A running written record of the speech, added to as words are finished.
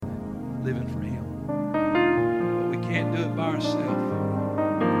living for Him. But we can't do it by ourselves.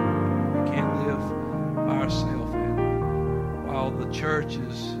 We can't live by ourselves. And while the church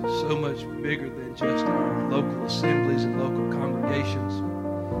is so much bigger than just our local assemblies and local congregations,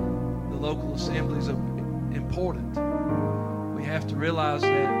 the local assemblies are important. We have to realize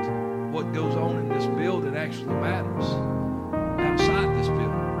that what goes on in this building actually matters outside this building.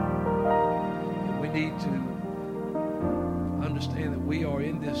 And we need to understand that we are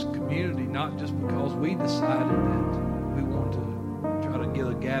in this community not just because we decided that we want to try to get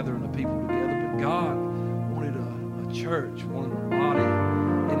a gathering of people together, but God wanted a church, wanted a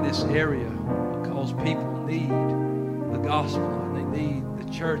body in this area because people need the gospel, and they need the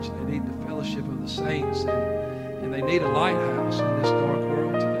church, and they need the fellowship of the saints, and they need a lighthouse in this dark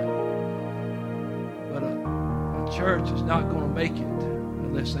world today. But a church is not going to make it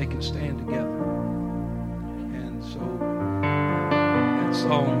unless they can stand together. And so that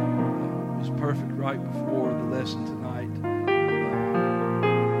song was perfect right before the lesson tonight.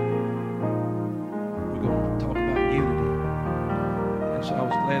 We're going to talk about unity. And so I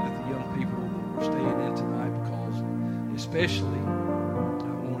was glad that the young people were staying in tonight, because especially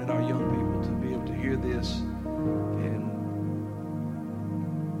I wanted our young people to be able to hear this and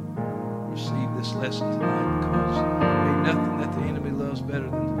receive this lesson tonight, because there ain't nothing that the enemy loves better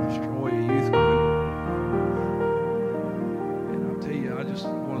than to destroy a youth group. And I'll tell you, I'm just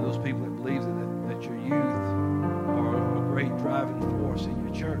one of those people that believes that your youth are a great driving force in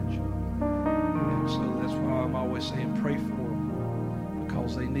your church. And so that's why I'm always saying pray for them,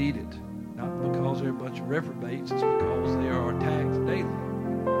 because they need it. Not because they're a bunch of reprobates, it's because they are attacked daily.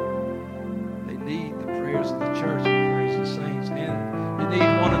 They need the prayers of the church and the prayers of the saints, and you need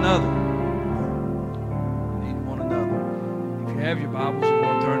one another. You need one another. If you have your Bibles, we're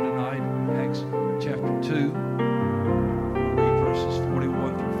going to turn tonight to Acts chapter 2. We'll read verses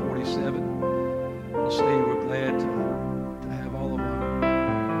 41 through 47. We'll say we're glad to have all of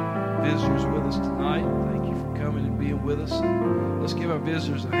our visitors with us tonight. Thank you for coming and being with us. Let's give our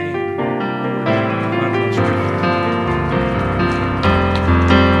visitors a hand.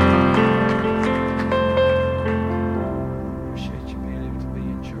 Appreciate you being able to be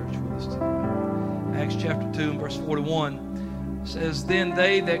in church with us tonight. Acts chapter 2 and verse 41 says, "Then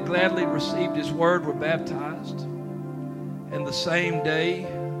they that gladly received his word were baptized, and the same day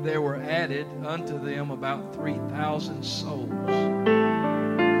there were added unto them about 3,000 souls.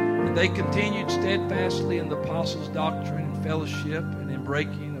 And they continued steadfastly in the apostles' doctrine and fellowship, and in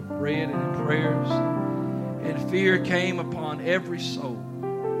breaking of bread and in prayers. And fear came upon every soul.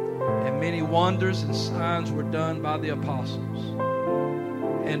 And many wonders and signs were done by the apostles.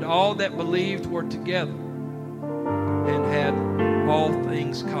 And all that believed were together, and had all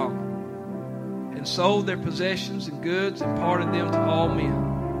things common. And sold their possessions and goods, and parted them to all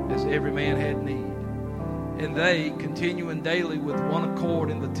men, as every man had need. And they, continuing daily with one accord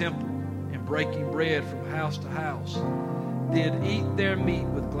in the temple, and breaking bread from house to house, did eat their meat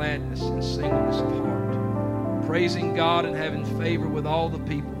with gladness and singleness of heart, praising God and having favor with all the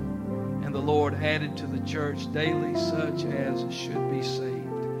people. And the Lord added to the church daily such as should be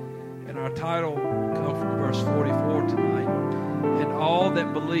saved." And our title will come from verse 44 tonight. "And all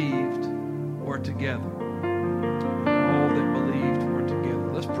that believed were together." All that believed were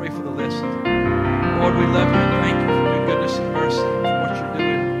together. Let's pray for the lesson. Lord, we love you and thank you for your goodness and mercy, for what you're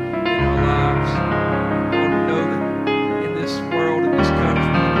doing in our lives. Lord, we know that in this world, in this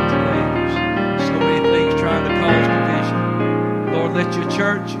country today, there's so many things trying to cause division. Lord, let your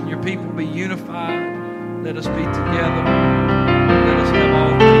church and your people be unified. Let us be together. Let us have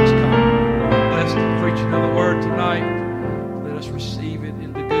all things common. Lord, bless the preaching of the word tonight. Let us receive it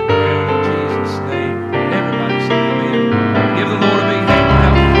into good ground in Jesus' name. Everybody say amen. Give the Lord a big hand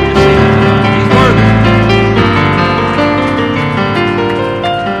clap before you sing it tonight. He's worthy.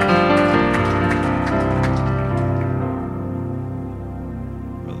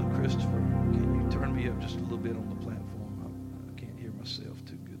 Brother Christopher, can you turn me up just a little bit on the platform? I can't hear myself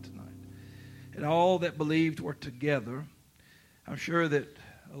too good tonight. And all that believed were together. I'm sure that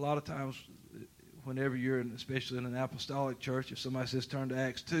a lot of times, whenever you're in, especially in an apostolic church, if somebody says turn to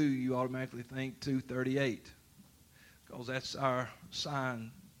Acts 2, you automatically think 2:38, because that's our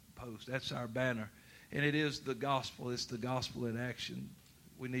signpost, that's our banner. And it is the gospel. It's the gospel in action.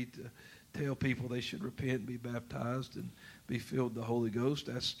 We need to tell people they should repent, be baptized, and be filled with the Holy Ghost.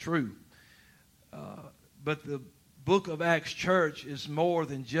 That's true. But the book of Acts church is more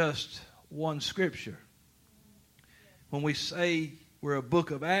than just one scripture. When we say we're a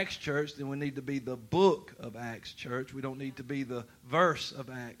book of Acts church, then we need to be the book of Acts church. We don't need to be the verse of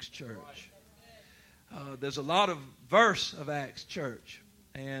Acts church. There's a lot of verse of Acts church.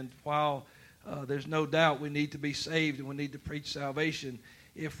 And while there's no doubt we need to be saved and we need to preach salvation,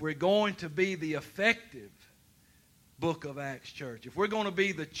 if we're going to be the effective book of Acts church, if we're going to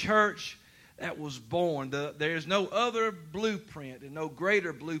be the church that was born, there's no other blueprint and no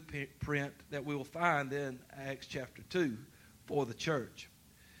greater blueprint that we will find than Acts chapter 2 for the church.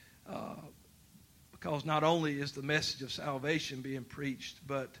 Because not only is the message of salvation being preached,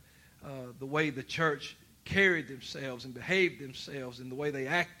 but the way the church carried themselves and behaved themselves and the way they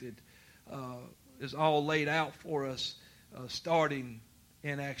acted is all laid out for us starting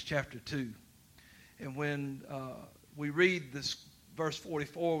in Acts chapter 2. And when we read this verse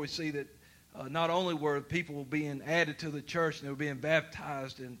 44, we see that not only were people being added to the church and they were being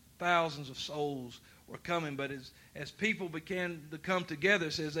baptized and thousands of souls were coming, but as people began to come together,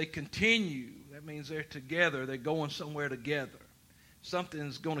 it says they continue. That means they're together. They're going somewhere together.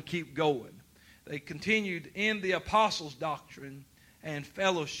 Something's going to keep going. They continued in the apostles' doctrine and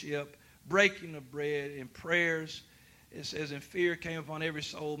fellowship, breaking of bread and prayers. It says, and fear came upon every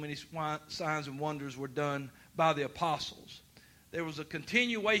soul. Many signs and wonders were done by the apostles. There was a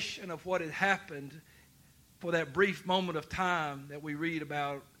continuation of what had happened for that brief moment of time that we read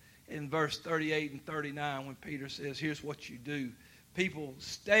about in verse 38 and 39 when Peter says, here's what you do. People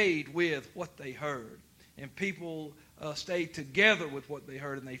stayed with what they heard. And people stayed together with what they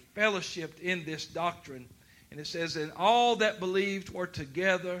heard. And they fellowshiped in this doctrine. And it says, and all that believed were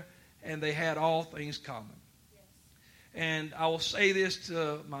together and they had all things common. Yes. And I will say this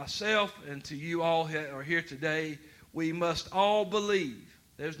to myself and to you all who are here today. We must all believe.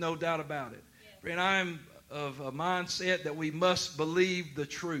 There's no doubt about it. Yes. Friend, I'm of a mindset that we must believe the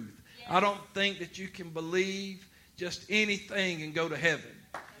truth. Yes. I don't think that you can believe just anything and go to heaven.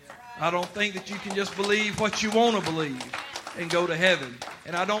 Right. I don't think that you can just believe what you want to believe and go to heaven.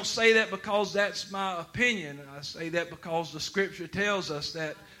 And I don't say that because that's my opinion. I say that because the Scripture tells us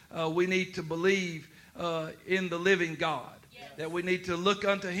that we need to believe in the living God. Yes. That we need to look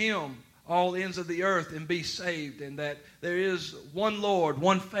unto Him, all ends of the earth, and be saved. And that there is one Lord,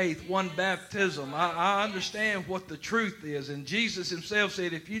 one faith, one baptism. I understand what the truth is. And Jesus Himself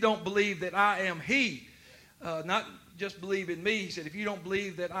said, if you don't believe that I am He, not just believe in me. He said, if you don't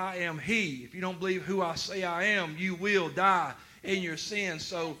believe that I am He, if you don't believe who I say I am, you will die in your sins.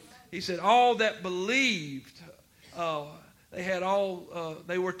 So He said, all that believed,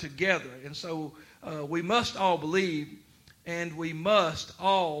 they were together. And so we must all believe and we must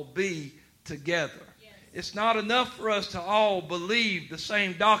all be together. Yes. It's not enough for us to all believe the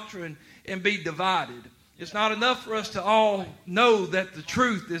same doctrine and be divided. It's not enough for us to all know that the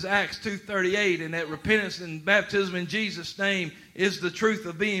truth is Acts 2:38 and that repentance and baptism in Jesus' name is the truth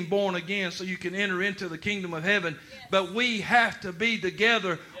of being born again so you can enter into the kingdom of heaven. Yes. But we have to be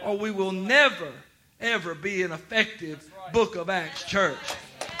together or we will never, ever be an effective book of Acts church.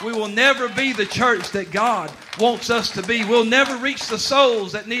 We will never be the church that God wants us to be. We'll never reach the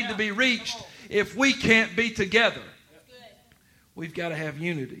souls that need to be reached if we can't be together. We've got to have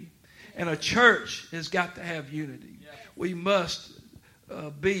unity. And a church has got to have unity. We must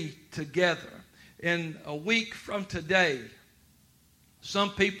be together. In a week from today, some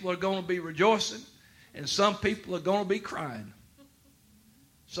people are going to be rejoicing and some people are going to be crying.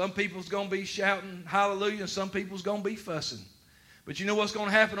 Some people's going to be shouting hallelujah and some people's going to be fussing. But you know what's going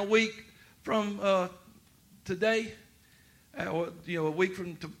to happen a week from today? A week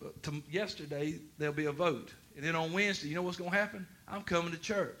from yesterday, there'll be a vote. And then on Wednesday, you know what's going to happen? I'm coming to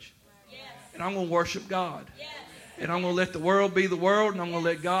church. Yes. And I'm going to worship God. Yes. And I'm going to let the world be the world, and I'm going to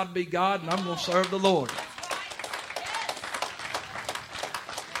let God be God, and I'm going to serve the Lord.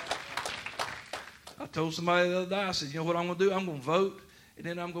 I told somebody the other day, I said, you know what I'm going to do? I'm going to vote, and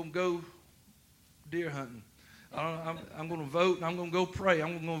then I'm going to go deer hunting. I'm going to vote, and I'm going to go pray.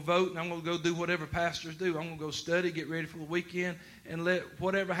 I'm going to vote, and I'm going to go do whatever pastors do. I'm going to go study, get ready for the weekend, and let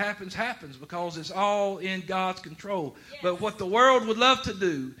whatever happens, because it's all in God's control. Yes. But what the world would love to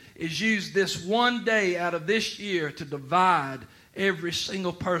do is use this one day out of this year to divide every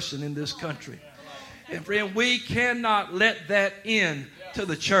single person in this country. And friend, we cannot let that in to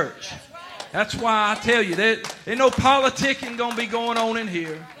the church. That's why I tell you, there ain't no politicking going to be going on in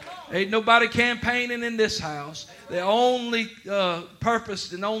here. Ain't nobody campaigning in this house. The only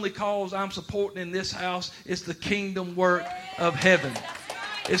purpose and the only cause I'm supporting in this house is the kingdom work of heaven.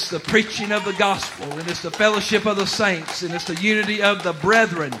 It's the preaching of the gospel, and it's the fellowship of the saints, and it's the unity of the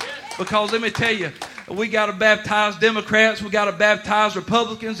brethren. Because let me tell you, we got to baptize Democrats, we got to baptize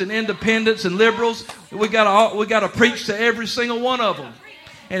Republicans and independents and liberals. We got to preach to every single one of them.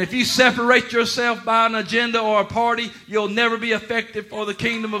 And if you separate yourself by an agenda or a party, you'll never be effective for the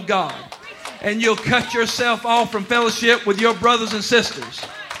kingdom of God. and you'll cut yourself off from fellowship with your brothers and sisters.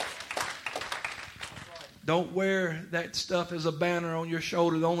 Don't wear that stuff as a banner on your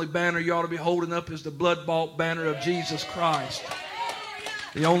shoulder. The only banner you ought to be holding up is the blood-bought banner of Jesus Christ.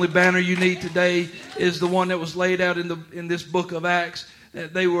 The only banner you need today is the one that was laid out in this book of Acts,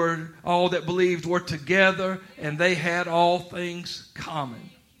 that they were, all that believed were together and they had all things common.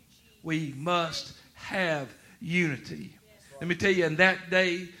 We must have unity. Let me tell you, in that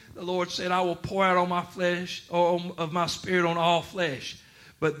day, the Lord said, I will pour out on my flesh, or of my spirit on all flesh.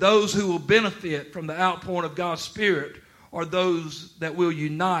 But those who will benefit from the outpouring of God's Spirit are those that will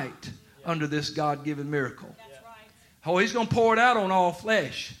unite under this God-given miracle. Oh, He's going to pour it out on all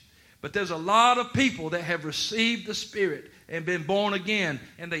flesh. But there's a lot of people that have received the Spirit and been born again,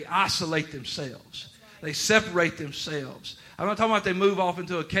 and they isolate themselves. They separate themselves. I'm not talking about they move off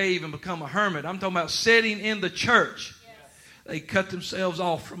into a cave and become a hermit. I'm talking about sitting in the church. They cut themselves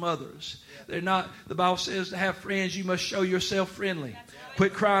off from others. They're not, the Bible says, to have friends, you must show yourself friendly.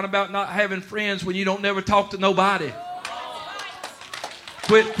 Quit crying about not having friends when you don't never talk to nobody.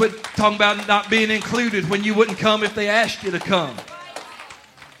 Quit talking about not being included when you wouldn't come if they asked you to come.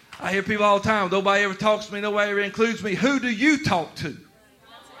 I hear people all the time, nobody ever talks to me, nobody ever includes me. Who do you talk to?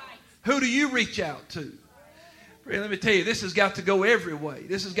 Who do you reach out to? Let me tell you, this has got to go every way.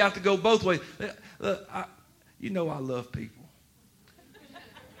 This has got to go both ways. You know I love people.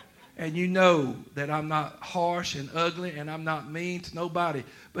 And you know that I'm not harsh and ugly and I'm not mean to nobody.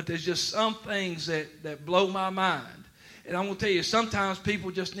 But there's just some things that blow my mind. And I'm going to tell you, sometimes people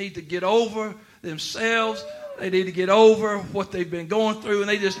just need to get over themselves. They need to get over what they've been going through. And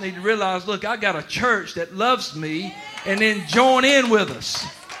they just need to realize, look, I got a church that loves me. And then join in with us.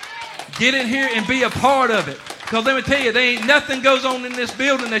 Get in here and be a part of it. Because let me tell you, there ain't nothing goes on in this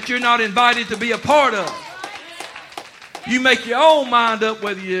building that you're not invited to be a part of. You make your own mind up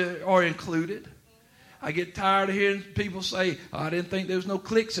whether you are included. I get tired of hearing people say, oh, I didn't think there was no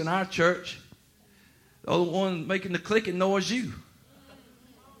cliques in our church. The only one making the clicking noise you.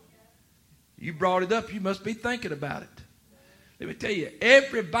 You brought it up. You must be thinking about it. Let me tell you,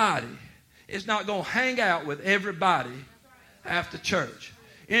 everybody is not going to hang out with everybody after church.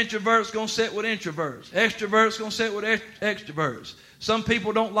 Introverts going to sit with introverts. Extroverts going to sit with extroverts. Some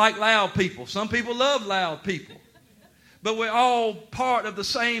people don't like loud people. Some people love loud people. But we're all part of the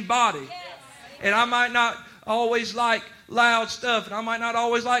same body. And I might not always like loud stuff, and I might not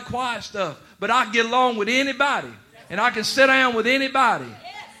always like quiet stuff, but I get along with anybody, and I can sit down with anybody.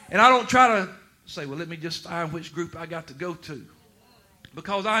 And I don't try to say, well, let me just find which group I got to go to.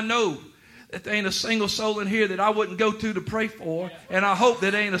 Because I know that there ain't a single soul in here that I wouldn't go to pray for, and I hope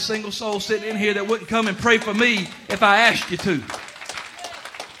that there ain't a single soul sitting in here that wouldn't come and pray for me if I asked you to.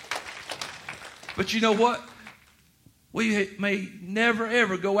 But you know what? We may never,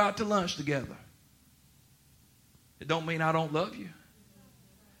 ever go out to lunch together. It don't mean I don't love you.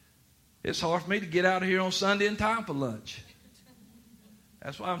 It's hard for me to get out of here on Sunday in time for lunch.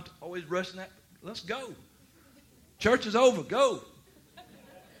 That's why I'm always rushing that. Let's go. Church is over. Go.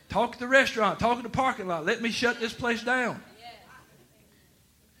 Talk at the restaurant. Talk at the parking lot. Let me shut this place down.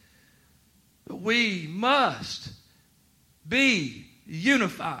 But we must be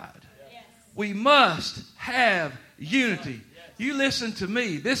unified. We must have unity. You listen to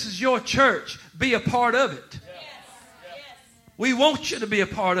me. This is your church. Be a part of it. We want you to be a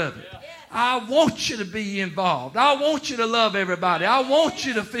part of it. I want you to be involved. I want you to love everybody. I want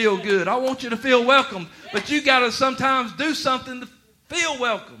you to feel good. I want you to feel welcome. But you got to sometimes do something to feel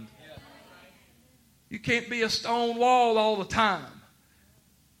welcome. You can't be a stone wall all the time.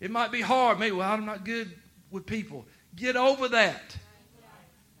 It might be hard. Maybe, well, I'm not good with people. Get over that.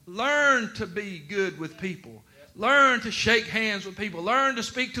 Learn to be good with people. Learn to shake hands with people. Learn to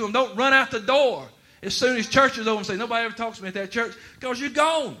speak to them. Don't run out the door as soon as church is over and say, nobody ever talks to me at that church, because you're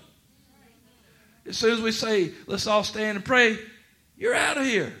gone. As soon as we say, let's all stand and pray, you're out of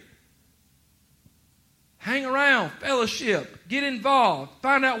here. Hang around, fellowship, get involved,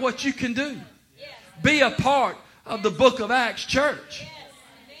 find out what you can do. Be a part of the book of Acts church.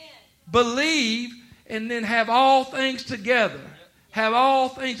 Believe and then have all things together. Have all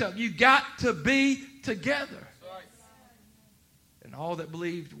things up. You got to be together. And all that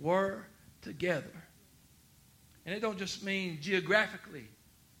believed were together. And it don't just mean geographically,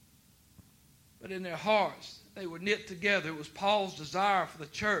 but in their hearts. They were knit together. It was Paul's desire for the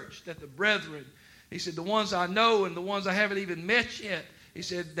church that the brethren, he said, the ones I know and the ones I haven't even met yet, he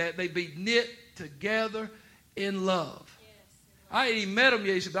said that they be knit together in love. I ain't even met them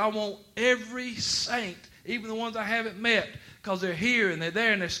yet. He said, but I want every saint, even the ones I haven't met, because they're here and they're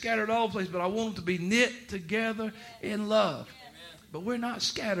there and they're scattered all over the place, but I want them to be knit together in love. But we're not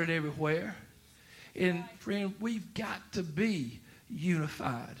scattered everywhere. And friend, we've got to be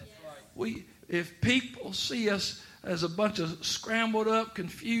unified. If people see us as a bunch of scrambled up,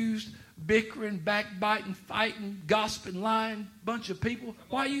 confused, bickering, backbiting, fighting, gossiping, lying bunch of people,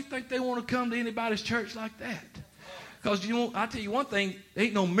 why do you think they want to come to anybody's church like that? Because I tell you one thing, there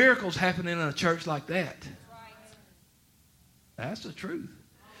ain't no miracles happening in a church like that. That's the truth.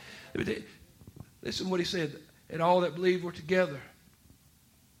 Listen to what he said. And all that believed were together.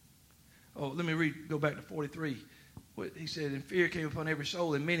 Oh, let me go back to 43. What he said, and fear came upon every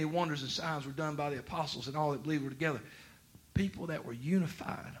soul, and many wonders and signs were done by the apostles, and all that believed were together. People that were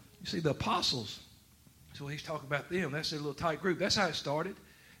unified. You see, the apostles, so he's talking about them. That's their little tight group. That's how it started.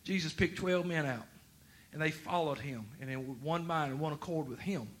 Jesus picked 12 men out, and they followed him, and in one mind and one accord with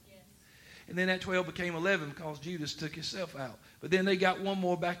him. Yes. And then that 12 became 11 because Judas took himself out. But then they got one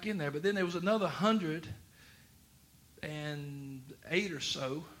more back in there. But then there was another 108 or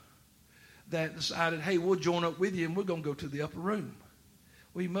so that decided, hey, we'll join up with you and we're going to go to the upper room.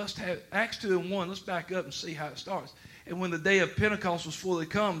 We must have, Acts 2 and 1, let's back up and see how it starts. And when the day of Pentecost was fully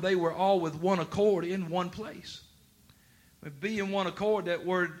come, they were all with one accord in one place. Be in one accord, that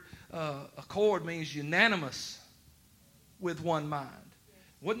word accord means unanimous with one mind.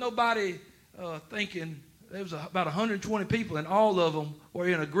 Wasn't nobody thinking, there was about 120 people and all of them were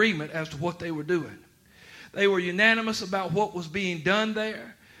in agreement as to what they were doing. They were unanimous about what was being done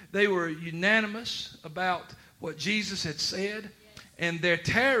there. They were unanimous about what Jesus had said. And their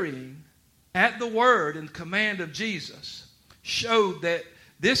tarrying at the word and command of Jesus showed that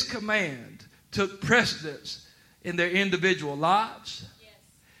this command took precedence in their individual lives. Yes.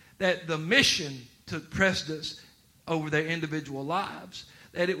 That the mission took precedence over their individual lives.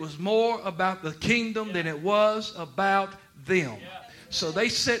 That it was more about the kingdom than it was about them. So they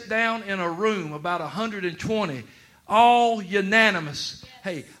sat down in a room, about 120, all unanimous.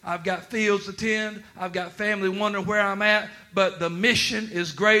 Hey, I've got fields to tend. I've got family wondering where I'm at. But the mission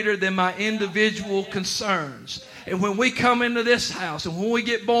is greater than my individual concerns. And when we come into this house and when we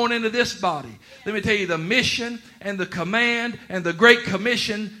get born into this body, let me tell you, the mission and the command and the Great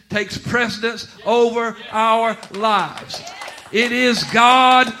Commission takes precedence over our lives. It is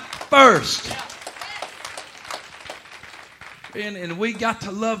God first. And we got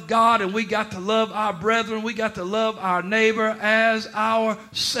to love God, and we got to love our brethren. We got to love our neighbor as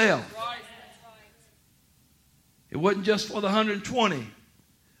ourselves. It wasn't just for the 120,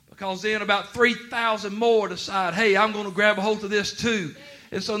 because then about 3,000 more decide, hey, I'm going to grab a hold of this too.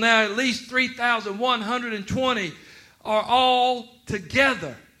 And so now at least 3,120 are all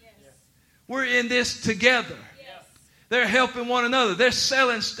together. Yes. We're in this together. Yes. They're helping one another. They're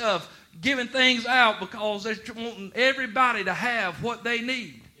selling stuff, giving things out because they're wanting everybody to have what they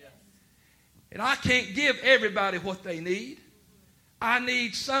need. Yes. And I can't give everybody what they need. I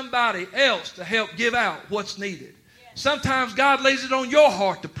need somebody else to help give out what's needed. Yes. Sometimes God lays it on your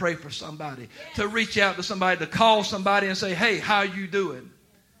heart to pray for somebody, yes, to reach out to somebody, to call somebody and say, hey, how you doing?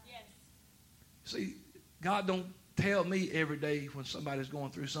 Yes. See, God don't tell me every day when somebody's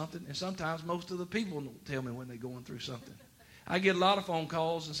going through something, and sometimes most of the people don't tell me when they're going through something. I get a lot of phone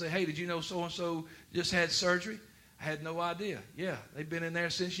calls and say, hey, did you know so-and-so just had surgery? I had no idea. Yeah, they've been in there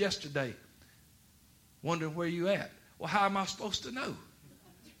since yesterday. Wondering where you at. Well, how am I supposed to know?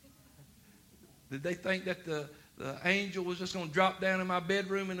 Did they think that the angel was just going to drop down in my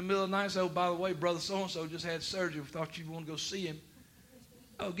bedroom in the middle of the night and say, oh, by the way, brother so-and-so just had surgery. We thought you'd want to go see him.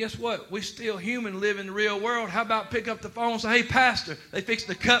 Oh, guess what? We're still human, live in the real world. How about pick up the phone and say, hey, pastor, they fixed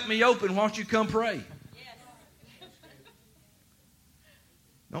to cut me open. Why don't you come pray?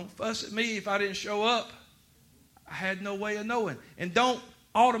 Don't fuss at me if I didn't show up. I had no way of knowing. And don't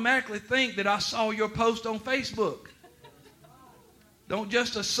automatically think that I saw your post on Facebook. Don't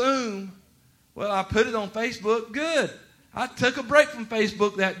just assume, well, I put it on Facebook. Good. I took a break from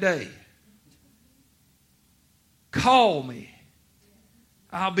Facebook that day. Call me.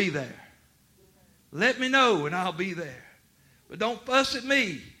 I'll be there. Let me know and I'll be there. But don't fuss at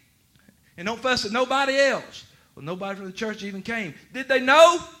me. And don't fuss at nobody else. Well, nobody from the church even came. Did they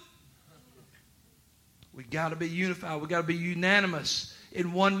know? We got to be unified. We got to be unanimous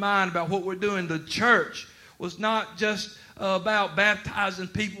in one mind about what we're doing. The church was not just about baptizing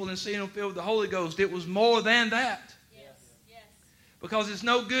people and seeing them filled with the Holy Ghost. It was more than that. Yes. Yes. Because it's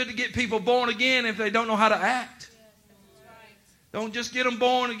no good to get people born again if they don't know how to act. Yes. That's right. Don't just get them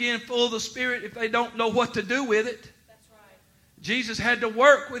born again full of the Spirit if they don't know what to do with it. Jesus had to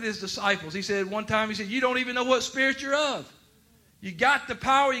work with his disciples. He said one time, he said, you don't even know what spirit you're of. You got the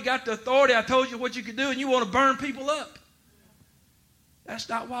power, you got the authority. I told you what you could do, and you want to burn people up. That's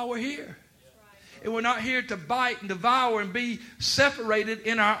not why we're here. And we're not here to bite and devour and be separated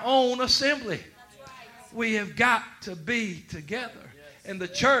in our own assembly. We have got to be together. And the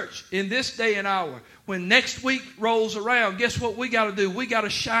church in this day and hour, when next week rolls around, guess what we got to do? We got to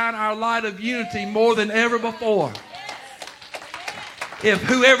shine our light of unity more than ever before. If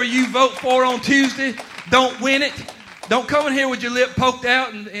whoever you vote for on Tuesday don't win it, don't come in here with your lip poked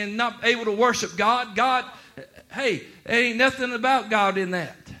out and not able to worship God. God, hey, there ain't nothing about God in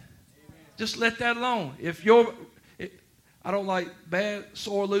that. Just let that alone. I don't like bad,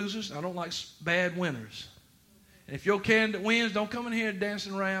 sore losers. I don't like bad winners. And if your candidate wins, don't come in here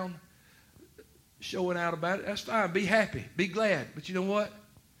dancing around, showing out about it. That's fine. Be happy. Be glad. But you know what?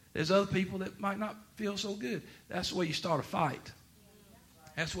 There's other people that might not feel so good. That's the way you start a fight.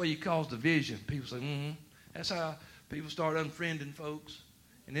 That's the way you cause division. People say, That's how people start unfriending folks.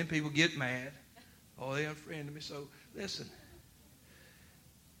 And then people get mad. Oh, they unfriended me. So, listen.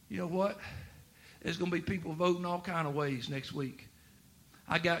 You know what? There's going to be people voting all kind of ways next week.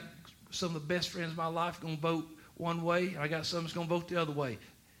 I got some of the best friends of my life going to vote one way, and I got some that's going to vote the other way.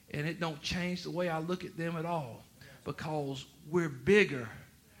 And it don't change the way I look at them at all, because we're bigger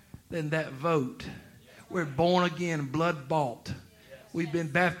than that vote. We're born again, blood bought. We've been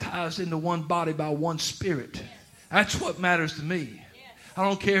baptized into one body by one Spirit. That's what matters to me. I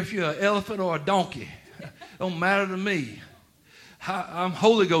don't care if you're an elephant or a donkey. It don't matter to me. I'm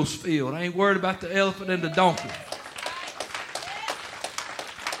Holy Ghost filled. I ain't worried about the elephant and the donkey.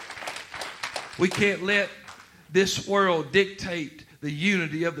 We can't let this world dictate the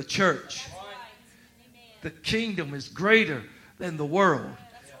unity of the church. The kingdom is greater than the world.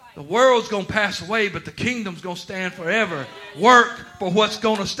 The world's going to pass away, but the kingdom's going to stand forever. Work for what's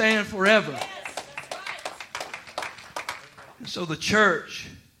going to stand forever. And so the church,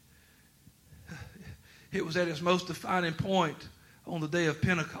 it was at its most defining point on the day of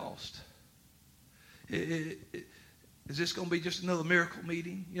Pentecost. Is this going to be just another miracle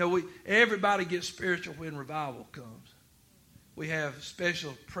meeting? You know, everybody gets spiritual when revival comes. We have a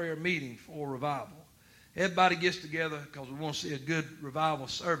special prayer meeting for revival. Everybody gets together because we want to see a good revival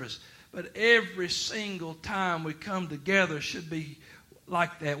service. But every single time we come together should be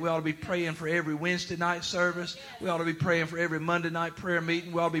like that. We ought to be praying for every Wednesday night service. We ought to be praying for every Monday night prayer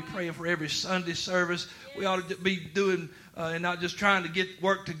meeting. We ought to be praying for every Sunday service. We ought to be doing and not just trying to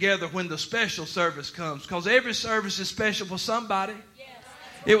work together when the special service comes, because every service is special for somebody.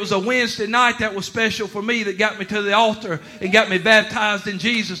 It was a Wednesday night that was special for me, that got me to the altar and got me baptized in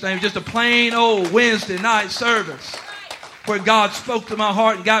Jesus' name. Just a plain old Wednesday night service where God spoke to my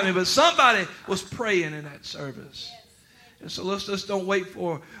heart and got me. But somebody was praying in that service. And so let's just don't wait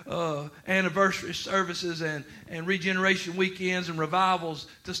for anniversary services and regeneration weekends and revivals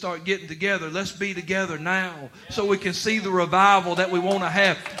to start getting together. Let's be together now so we can see the revival that we want to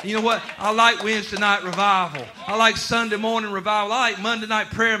have. You know what? I like Wednesday night revival. I like Sunday morning revival. I like Monday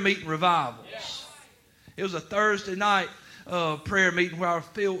night prayer meeting revivals. It was a Thursday night prayer meeting where I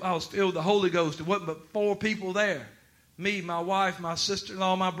was filled with the Holy Ghost. There wasn't but 4 people there. Me, my wife, my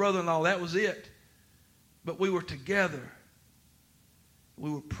sister-in-law, my brother-in-law. That was it. But we were together. We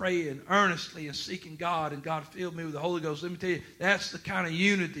were praying earnestly and seeking God, and God filled me with the Holy Ghost. Let me tell you, that's the kind of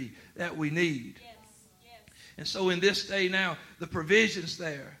unity that we need. Yes. And so in this day now, the provision's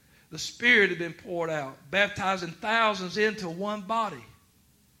there. The Spirit had been poured out, baptizing thousands into one body.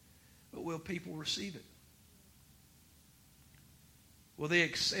 But will people receive it? Will they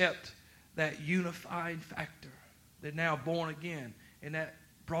accept that unifying factor? They're now born again, and that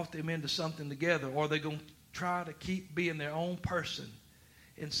brought them into something together. Or are they going to try to keep being their own person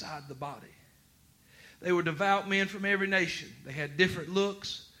inside the body? They were devout men from every nation. They had different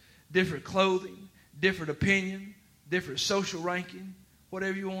looks, different clothing, different opinion, different social ranking.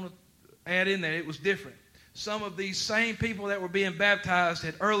 Whatever you want to add in there, it was different. Some of these same people that were being baptized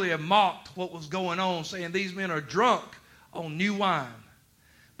had earlier mocked what was going on, saying these men are drunk on new wine.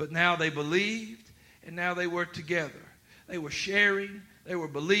 But now they believed, and now they were together. They were sharing, they were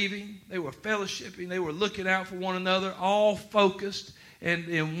believing, they were fellowshipping, they were looking out for one another, all focused and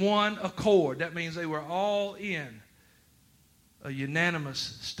in one accord. That means they were all in a unanimous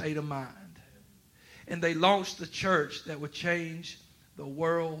state of mind. And they launched the church that would change the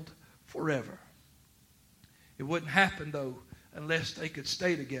world forever. It wouldn't happen, though, unless they could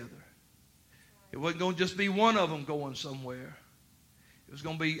stay together. It wasn't going to just be one of them going somewhere. It was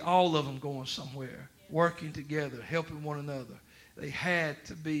going to be all of them going somewhere, working together, helping one another. They had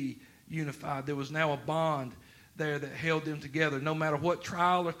to be unified. There was now a bond there that held them together. No matter what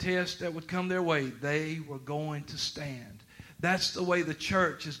trial or test that would come their way, they were going to stand. That's the way the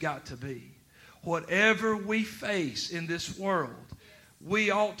church has got to be. Whatever we face in this world, we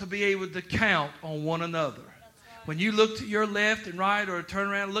ought to be able to count on one another. When you look to your left and right or turn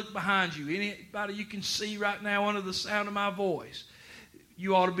around and look behind you, anybody you can see right now under the sound of my voice,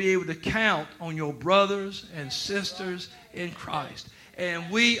 you ought to be able to count on your brothers and sisters in Christ.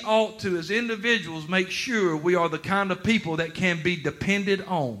 And we ought to, as individuals, make sure we are the kind of people that can be depended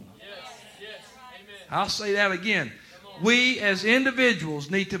on. I'll say that again. We as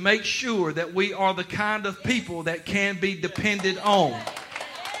individuals need to make sure that we are the kind of people that can be depended on.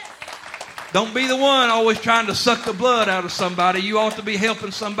 Don't be the one always trying to suck the blood out of somebody. You ought to be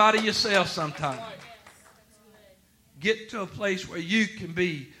helping somebody yourself sometime. Get to a place where you can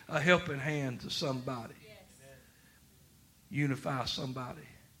be a helping hand to somebody. Unify somebody.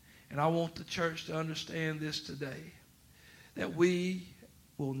 And I want the church to understand this today, that we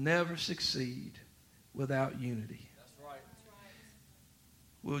will never succeed without unity.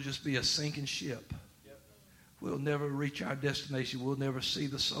 We'll just be a sinking ship. We'll never reach our destination. We'll never see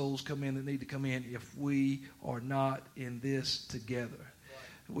the souls come in that need to come in if we are not in this together.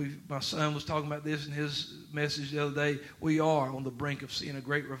 My son was talking about this in his message the other day. We are on the brink of seeing a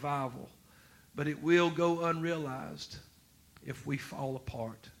great revival, but it will go unrealized if we fall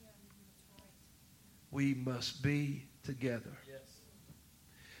apart. We must be together.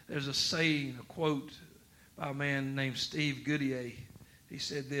 There's a saying, a quote by a man named Steve Goodyear. He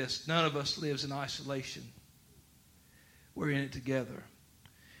said this: none of us lives in isolation. We're in it together.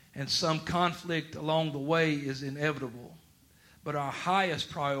 And some conflict along the way is inevitable. But our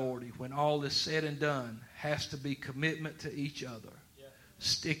highest priority, when all is said and done, has to be commitment to each other.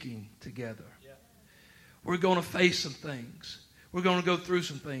 Sticking together. We're going to face some things. We're going to go through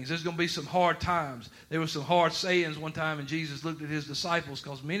some things. There's going to be some hard times. There were some hard sayings one time, and Jesus looked at his disciples,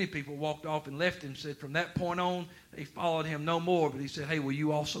 because many people walked off and left him, said from that point on, they followed him no more. But he said, hey, will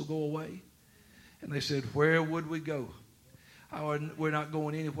you also go away? And they said, where would we go? We're not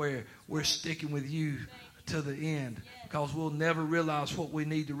going anywhere. We're sticking with you to the end, because we'll never realize what we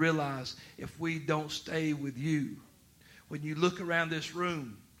need to realize if we don't stay with you. When you look around this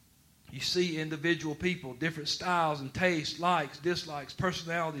room, you see individual people, different styles and tastes, likes, dislikes,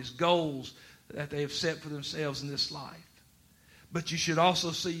 personalities, goals that they have set for themselves in this life. But you should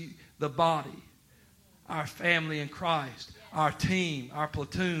also see the body, our family in Christ, our team, our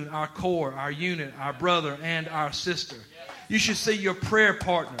platoon, our corps, our unit, our brother, and our sister. You should see your prayer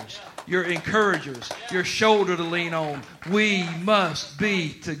partners, your encouragers, your shoulder to lean on. We must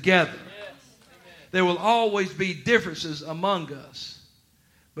be together. There will always be differences among us,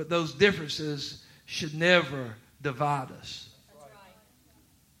 but those differences should never divide us.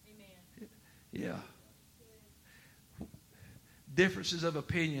 Yeah. Differences of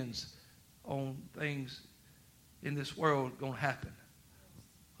opinions on things in this world are going to happen.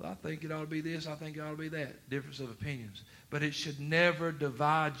 Well, I think it ought to be this, I think it ought to be that. Difference of opinions. But it should never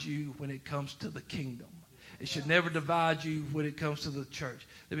divide you when it comes to the kingdom. It should never divide you when it comes to the church.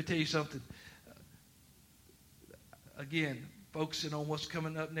 Let me tell you something. Again, focusing on what's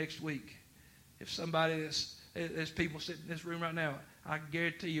coming up next week. If somebody there's people sitting in this room right now, I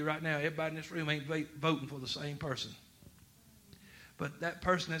guarantee you right now, everybody in this room ain't voting for the same person. But that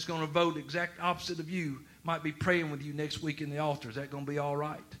person that's going to vote exact opposite of you might be praying with you next week in the altar. Is that going to be all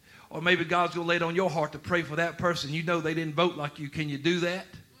right? Or maybe God's going to lay it on your heart to pray for that person. You know they didn't vote like you. Can you do that?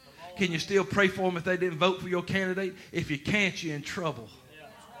 Can you still pray for them if they didn't vote for your candidate? If you can't, you're in trouble.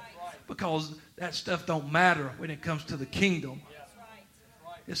 Because that stuff don't matter when it comes to the kingdom.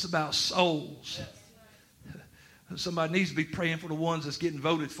 It's about souls. Somebody needs to be praying for the ones that's getting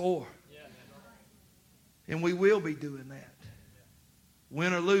voted for. And we will be doing that.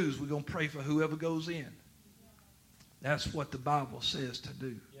 Win or lose, we're going to pray for whoever goes in. That's what the Bible says to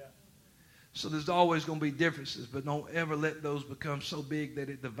do. So there's always going to be differences, but don't ever let those become so big that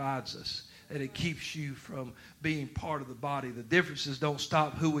it divides us, that it keeps you from being part of the body. The differences don't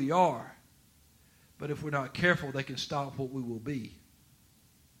stop who we are, but if we're not careful, they can stop what we will be.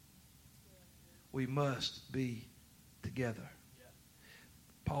 We must be together.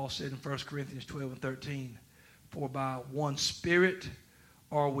 Paul said in 1 Corinthians 12 and 13, for by one Spirit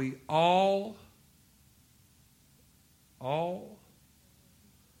are we all,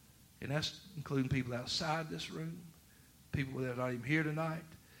 and that's including people outside this room, people that are not even here tonight.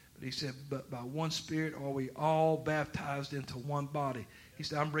 But he said, but by one Spirit are we all baptized into one body. He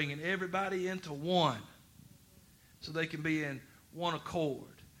said, I'm bringing everybody into one so they can be in one accord.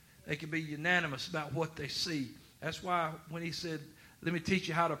 They can be unanimous about what they see. That's why when he said, let me teach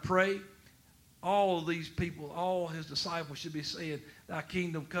you how to pray, all of these people, all his disciples should be saying, thy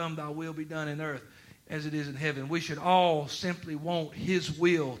kingdom come, thy will be done in earth as it is in heaven. We should all simply want his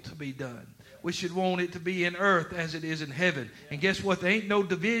will to be done. We should want it to be in earth as it is in heaven. And guess what? There ain't no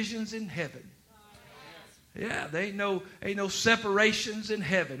divisions in heaven. Yeah, there ain't no separations in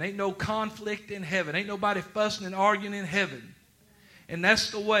heaven. Ain't no conflict in heaven. Ain't nobody fussing and arguing in heaven. And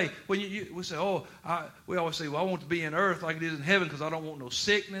that's the way. When we say, we always say, well, I want to be in earth like it is in heaven because I don't want no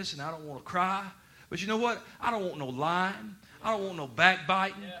sickness and I don't want to cry. But you know what? I don't want no lying. I don't want no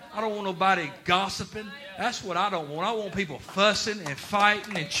backbiting. I don't want nobody gossiping. That's what I don't want. I want people fussing and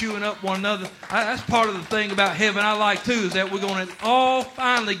fighting and chewing up one another. That's part of the thing about heaven I like too, is that we're going to all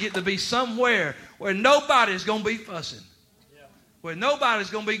finally get to be somewhere where nobody's going to be fussing. Where nobody's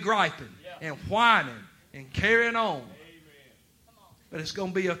going to be griping and whining and carrying on. But it's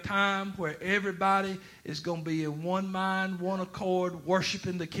going to be a time where everybody is going to be in one mind, one accord,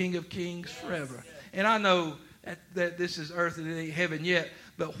 worshiping the King of Kings forever. And I know that this is earth and it ain't heaven yet,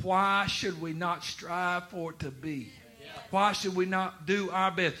 but why should we not strive for it to be? Why should we not do our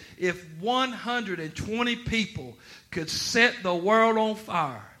best? If 120 people could set the world on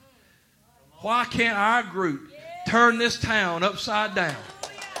fire, why can't our group turn this town upside down?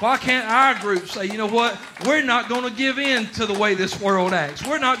 Why can't our group say, you know what, we're not going to give in to the way this world acts.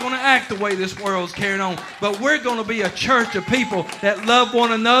 We're not going to act the way this world's carrying on. But we're going to be a church of people that love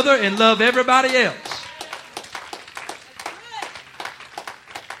one another and love everybody else.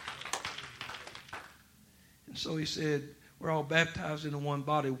 And so he said, we're all baptized into one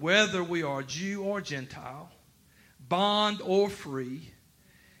body, whether we are Jew or Gentile, bond or free,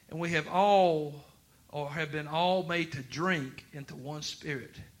 and we have been all made to drink into one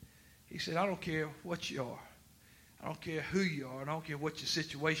spirit. He said, I don't care what you are. I don't care who you are. I don't care what your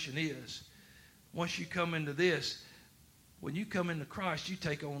situation is. Once you come into this, when you come into Christ, you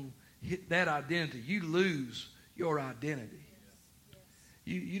take on that identity. You lose your identity.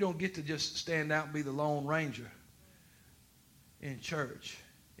 You don't get to just stand out and be the Lone Ranger in church,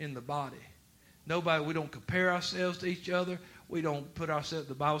 in the body. We don't compare ourselves to each other. We don't put ourselves,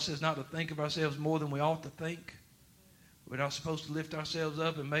 the Bible says not to think of ourselves more than we ought to think. We're not supposed to lift ourselves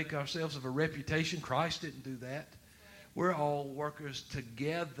up and make ourselves of a reputation. Christ didn't do that. We're all workers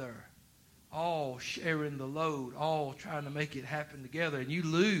together, all sharing the load, all trying to make it happen together. And you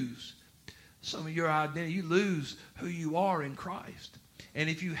lose some of your identity. You lose who you are in Christ. And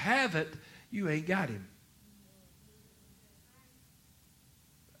if you have it, you ain't got him.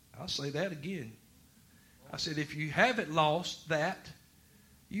 I'll say that again. I said, if you haven't lost that,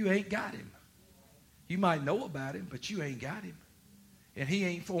 you ain't got him. You might know about him, but you ain't got him. And he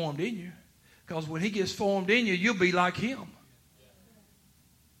ain't formed in you. Because when he gets formed in you, you'll be like him.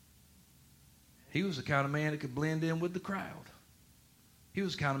 He was the kind of man that could blend in with the crowd. He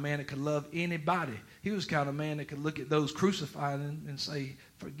was the kind of man that could love anybody. He was the kind of man that could look at those crucified and say,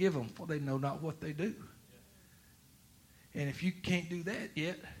 forgive them, for they know not what they do. And if you can't do that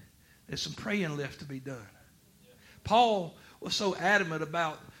yet, there's some praying left to be done. Paul was so adamant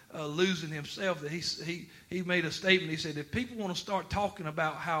about losing himself that he made a statement. He said, if people want to start talking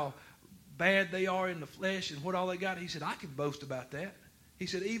about how bad they are in the flesh and what all they got, he said, I can boast about that. He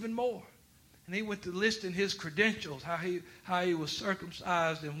said, even more. And he went to listing his credentials, how he was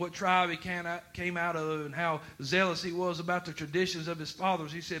circumcised and what tribe he came out of and how zealous he was about the traditions of his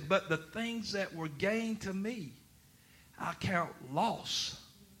fathers. He said, but the things that were gained to me, I count loss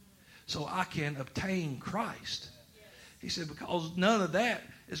so I can obtain Christ. He said, because none of that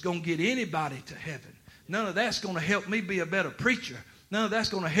is going to get anybody to heaven. None of that's going to help me be a better preacher. None of that's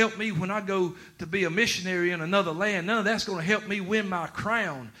going to help me when I go to be a missionary in another land. None of that's going to help me win my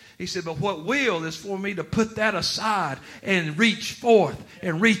crown. He said, but what will is for me to put that aside and reach forth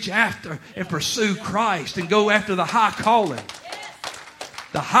and reach after and pursue Christ and go after the high calling.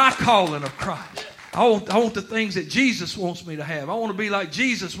 The high calling of Christ. I want the things that Jesus wants me to have. I want to be like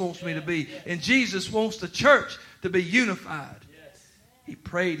Jesus wants me to be. And Jesus wants the church to be unified. He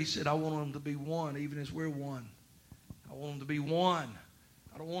prayed. He said, I want them to be one, even as we're one. I want them to be one.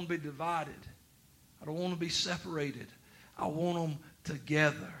 I don't want to be divided. I don't want to be separated. I want them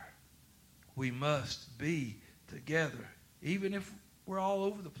together. We must be together. Even if we're all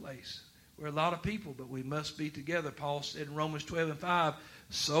over the place. We're a lot of people, but we must be together. Paul said in Romans 12:5,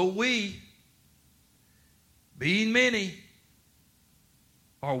 so we, being many,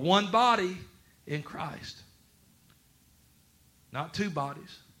 are one body in Christ. Not two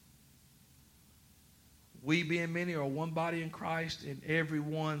bodies. We being many are one body in Christ, and every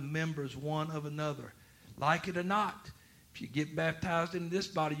one members one of another. Like it or not, if you get baptized into this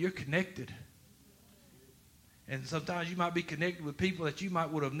body, you're connected. And sometimes you might be connected with people that you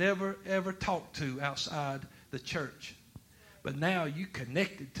would have never, ever talked to outside the church. But now you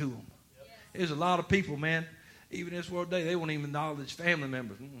connected to them. There's a lot of people, man, even this world today, they won't even acknowledge family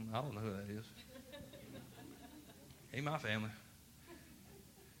members. I don't know who that is. Ain't my family.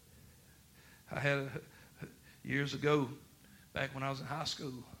 I had Years ago, back when I was in high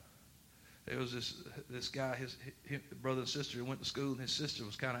school, there was this guy, his brother and sister who went to school, and his sister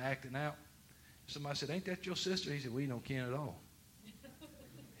was kind of acting out. Somebody said, "Ain't that your sister?" He said, "We don't ken at all."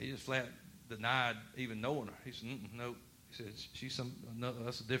 He just flat denied even knowing her. He said, "No." He said,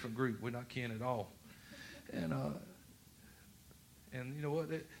 that's a different group. We're not kin at all. And you know what?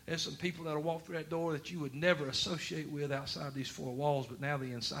 There's some people that'll walk through that door that you would never associate with outside these four walls, but now they're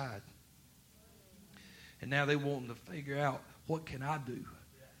inside. And now they want to figure out, what can I do?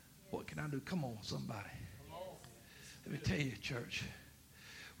 What can I do? Come on, somebody. Let me tell you, church,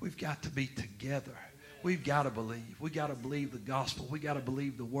 we've got to be together. We've got to believe. We've got to believe the gospel. We've got to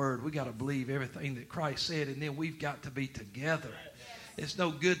believe the word. We've got to believe everything that Christ said, and then we've got to be together. It's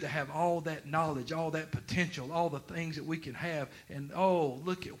no good to have all that knowledge, all that potential, all the things that we can have, and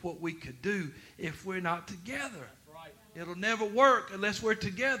look at what we could do if we're not together. It'll never work unless we're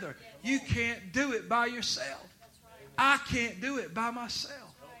together. You can't do it by yourself. I can't do it by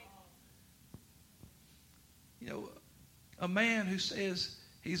myself. You know, a man who says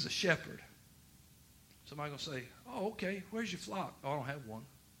he's a shepherd. Somebody going to say, "Oh, okay, where's your flock?" "Oh, I don't have one."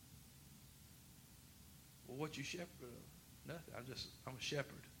 "Well, what you shepherd of?" "Nothing. I'm a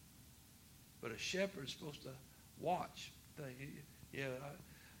shepherd." But a shepherd's supposed to watch things.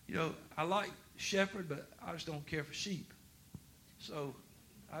 I like shepherd, but I just don't care for sheep. So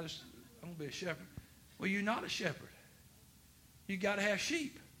I'm going to be a shepherd. Well, you're not a shepherd. You got to have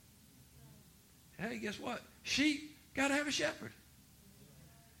sheep. Hey, guess what? Sheep got to have a shepherd.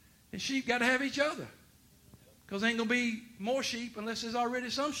 And sheep got to have each other. Because there ain't going to be more sheep unless there's already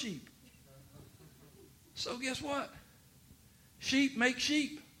some sheep. So guess what? Sheep make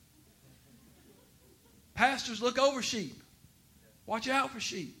sheep. Pastors look over sheep. Watch out for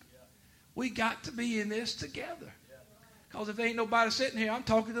sheep. We got to be in this together. Because if there ain't nobody sitting here, I'm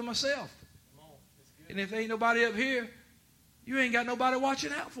talking to myself. And if there ain't nobody up here, you ain't got nobody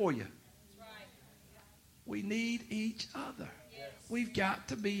watching out for you. We need each other. We've got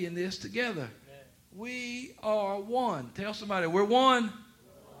to be in this together. We are one. Tell somebody, we're one.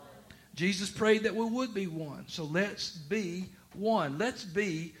 Jesus prayed that we would be one. So let's be one. Let's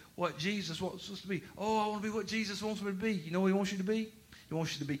be what Jesus wants us to be. Oh, I want to be what Jesus wants me to be. You know what he wants you to be? He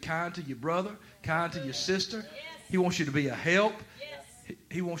wants you to be kind to your brother, kind to your sister. He wants you to be a help.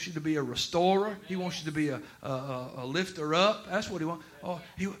 He wants you to be a restorer. He wants you to be a lifter up. That's what he wants.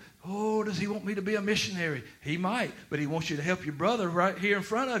 Does he want me to be a missionary? He might, but he wants you to help your brother right here in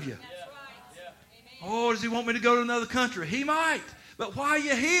front of you. Oh, does he want me to go to another country? He might. But why are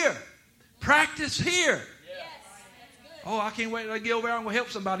you here? Practice here. Oh, I can't wait till I get over there and go help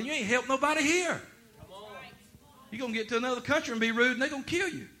somebody. You ain't help nobody here. You're going to get to another country and be rude and they're going to kill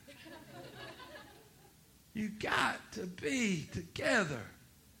you. You got to be together.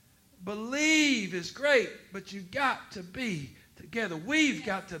 Believe is great, but you got to be together. We've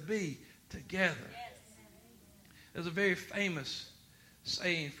got to be together. There's a very famous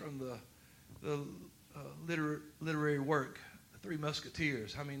saying from the literary work, The Three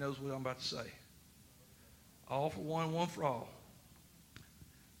Musketeers. How many knows what I'm about to say? All for one, one for all.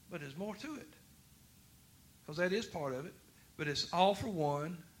 But there's more to it. Because that is part of it. But it's all for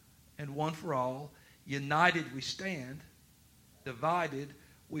one and one for all. United we stand. Divided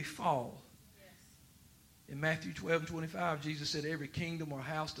we fall. In Matthew 12:25, Jesus said, every kingdom or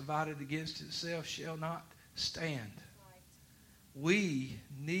house divided against itself shall not stand. We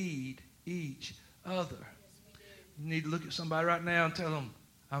need each other. You need to look at somebody right now and tell them,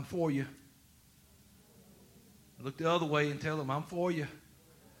 I'm for you. Look the other way and tell them, I'm for you.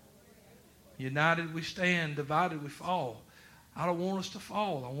 United we stand, divided we fall. I don't want us to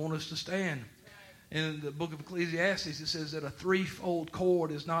fall. I want us to stand. In the book of Ecclesiastes, it says that a threefold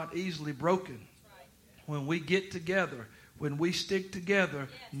cord is not easily broken. When we get together, when we stick together,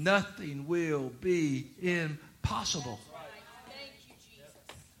 nothing will be impossible.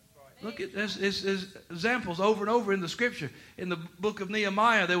 Look at this. There's examples over and over in the Scripture. In the book of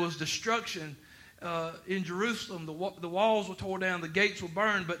Nehemiah, there was destruction in Jerusalem. The walls were torn down, the gates were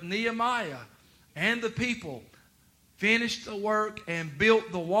burned, but Nehemiah and the people finished the work and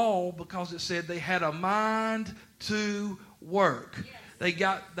built the wall because it said they had a mind to work. Yes. They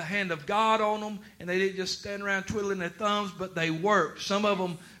got the hand of God on them, and they didn't just stand around twiddling their thumbs, but they worked. Some of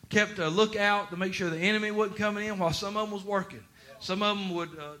them kept a lookout to make sure the enemy wasn't coming in while some of them was working. Some of them would,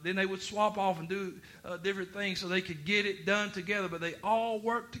 then they would swap off and do different things so they could get it done together, but they all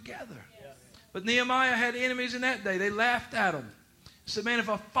worked together. Yes. But Nehemiah had enemies in that day. They laughed at them. Said, man, if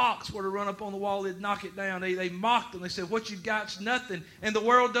a fox were to run up on the wall, they'd knock it down. They mocked them. They said, what you got's nothing. And the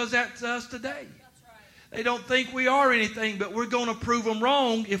world does that to us today. That's right. They don't think we are anything, but we're going to prove them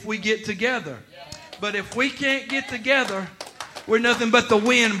wrong if we get together. Yeah. But if we can't get together, we're nothing but the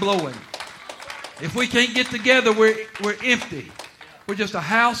wind blowing. If we can't get together, we're empty. We're just a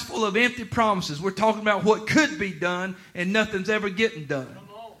house full of empty promises. We're talking about what could be done, and nothing's ever getting done.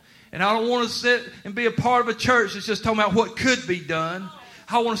 And I don't want to sit and be a part of a church that's just talking about what could be done.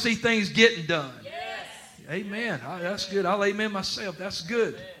 I want to see things getting done. Yes. Amen. That's good. I'll amen myself. That's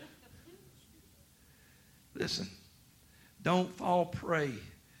good. Listen, don't fall prey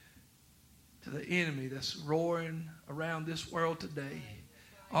to the enemy that's roaring around this world today.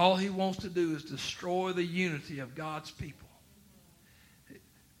 All he wants to do is destroy the unity of God's people.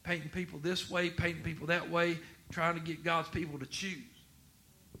 Painting people this way, painting people that way, trying to get God's people to choose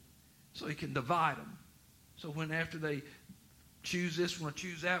so he can divide them. So when after they choose this one or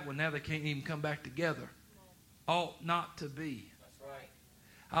choose that one, now they can't even come back together. Ought not to be. That's right.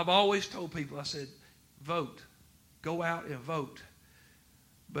 I've always told people, I said, vote. Go out and vote.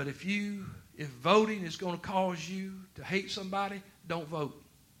 But if voting is going to cause you to hate somebody, don't vote.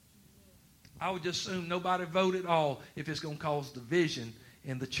 I would just assume nobody vote at all if it's going to cause division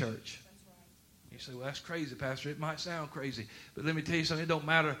in the church. You say, well, that's crazy, Pastor. It might sound crazy. But let me tell you something. It don't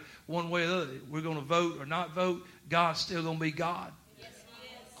matter one way or the other. We're going to vote or not vote. God's still going to be God. Yes, he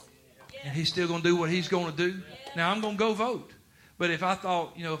is. Yes. And he's still going to do what he's going to do. Yes. Now, I'm going to go vote. But if I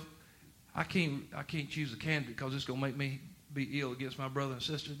thought, I can't choose a candidate because it's going to make me be ill against my brother and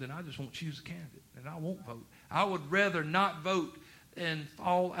sister, then I just won't choose a candidate. And I won't vote. I would rather not vote than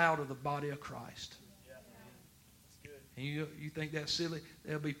fall out of the body of Christ. And you think that's silly?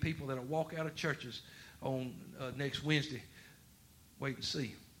 There'll be people that'll walk out of churches on next Wednesday. Wait and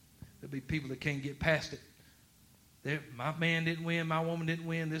see. There'll be people that can't get past it. My man didn't win, my woman didn't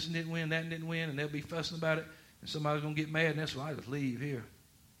win, this didn't win, that didn't win, and they'll be fussing about it, and somebody's going to get mad, and that's why I just leave here.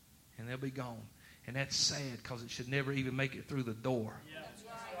 And they'll be gone. And that's sad because it should never even make it through the door.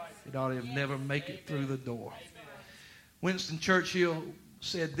 It ought to never make it through the door. Winston Churchill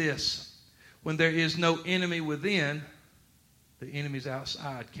said this: when there is no enemy within, the enemies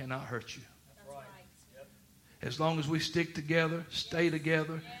outside cannot hurt you. As long as we stick together, stay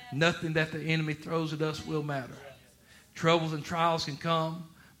together, nothing that the enemy throws at us will matter. Troubles and trials can come,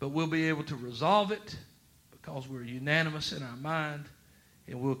 but we'll be able to resolve it because we're unanimous in our mind,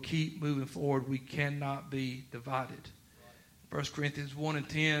 and we'll keep moving forward. We cannot be divided. 1 Corinthians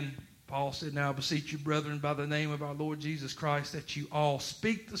 1:10, Paul said, now I beseech you, brethren, by the name of our Lord Jesus Christ, that you all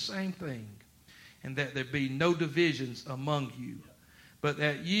speak the same thing, and that there be no divisions among you, but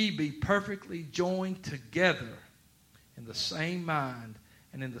that ye be perfectly joined together in the same mind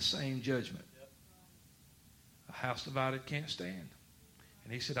and in the same judgment. A house divided can't stand.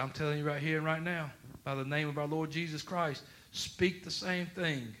 And he said, I'm telling you right here and right now, by the name of our Lord Jesus Christ, speak the same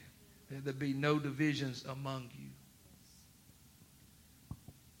thing, that there be no divisions among you.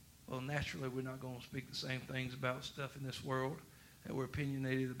 Well, naturally, we're not going to speak the same things about stuff in this world that we're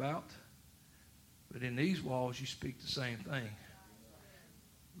opinionated about. But in these walls, you speak the same thing.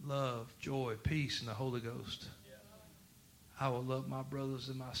 Love, joy, peace, and the Holy Ghost. I will love my brothers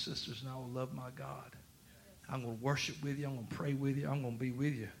and my sisters, and I will love my God. I'm going to worship with you. I'm going to pray with you. I'm going to be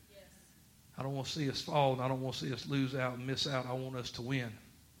with you. I don't want to see us fall, and I don't want to see us lose out and miss out. I want us to win.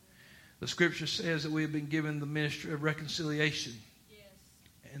 The Scripture says that we have been given the ministry of reconciliation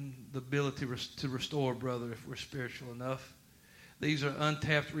and the ability to restore a brother if we're spiritual enough. These are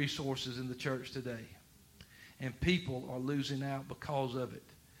untapped resources in the church today. And people are losing out because of it.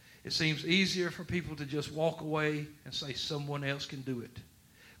 It seems easier for people to just walk away and say someone else can do it.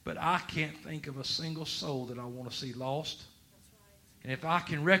 But I can't think of a single soul that I want to see lost. And if I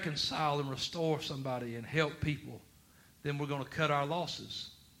can reconcile and restore somebody and help people, then we're going to cut our losses.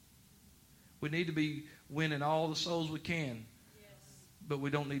 We need to be winning all the souls we can. But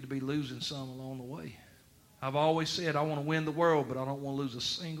we don't need to be losing some along the way. I've always said I want to win the world, but I don't want to lose a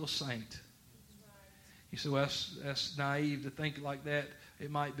single saint. You say, well, that's naive to think like that.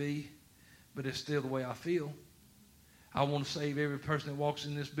 It might be, but it's still the way I feel. I want to save every person that walks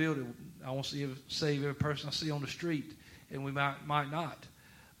in this building. I want to save every person I see on the street, and we might not.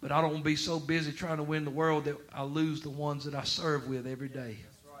 But I don't want to be so busy trying to win the world that I lose the ones that I serve with every day.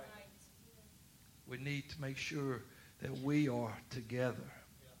 We need to make sure that we are together.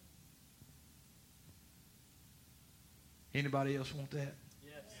 Anybody else want that?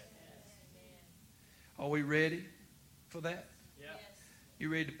 Yes. Are we ready for that? Yes.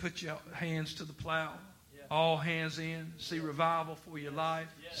 You ready to put your hands to the plow? Yes. All hands in. See revival for your life.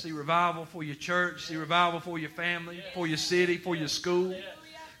 Yes. See revival for your church. Yes. See revival for your family, yes. For your city, for your school.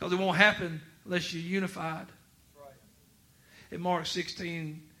 Because it won't happen unless you're unified. Right. In Mark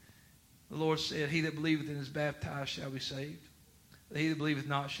 16, the Lord said, he that believeth and is baptized shall be saved. He that believeth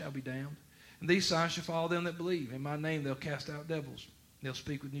not shall be damned. And these signs shall follow them that believe. In my name they'll cast out devils. They'll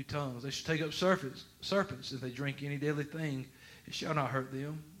speak with new tongues. They shall take up serpents. If they drink any deadly thing, it shall not hurt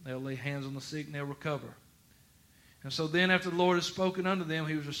them. They'll lay hands on the sick and they'll recover. And so then after the Lord had spoken unto them,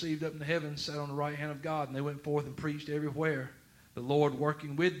 he was received up into heaven, sat on the right hand of God. And they went forth and preached everywhere, the Lord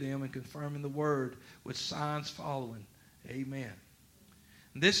working with them and confirming the word with signs following. Amen.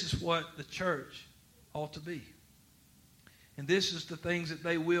 And this is what the church ought to be. And this is the things that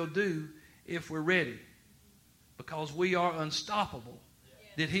they will do if we're ready. Because we are unstoppable.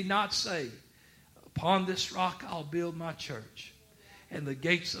 Did he not say, upon this rock I'll build my church, and the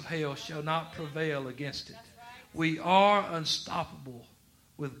gates of hell shall not prevail against it? We are unstoppable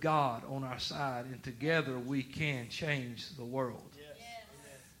with God on our side, and together we can change the world.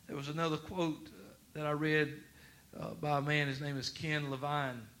 There was another quote that I read by a man, his name is Ken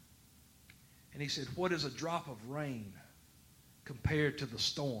Levine, and he said, what is a drop of rain compared to the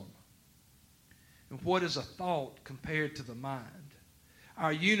storm? And what is a thought compared to the mind?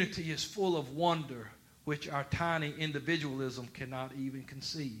 Our unity is full of wonder, which our tiny individualism cannot even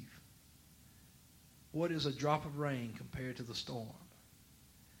conceive. What is a drop of rain compared to the storm?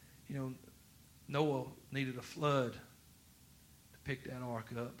 You know, Noah needed a flood to pick that ark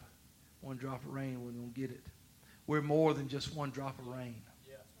up. One drop of rain wasn't going to get it. We're more than just one drop of rain.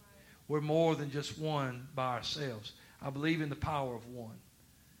 We're more than just one by ourselves. I believe in the power of one.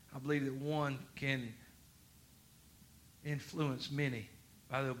 I believe that one can influence many.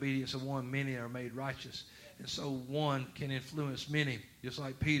 By the obedience of one, many are made righteous. And so one can influence many. Just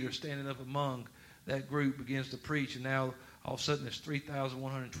like Peter standing up among that group begins to preach. And now all of a sudden there's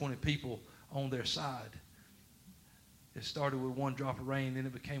 3,120 people on their side. It started with one drop of rain, then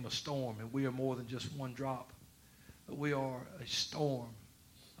it became a storm. And we are more than just one drop. But we are a storm,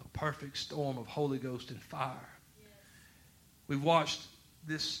 a perfect storm of Holy Ghost and fire. We've watched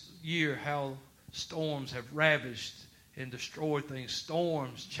this year how storms have ravaged and destroyed things.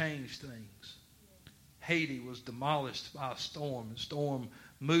 Storms change things. Haiti was demolished by a storm. The storm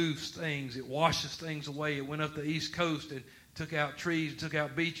moves things. It washes things away. It went up the East Coast and took out trees, took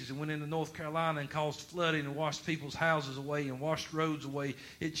out beaches, and went into North Carolina and caused flooding and washed people's houses away and washed roads away.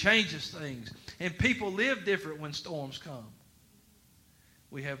 It changes things. And people live different when storms come.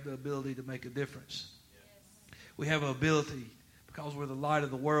 We have the ability to make a difference. We have an ability, because we're the light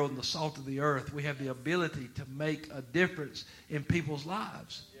of the world and the salt of the earth, we have the ability to make a difference in people's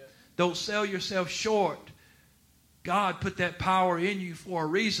lives. Don't sell yourself short. God put that power in you for a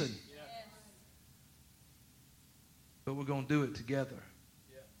reason. But we're going to do it together.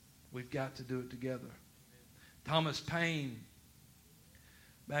 We've got to do it together. Thomas Paine,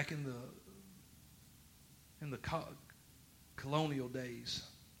 back in the colonial days,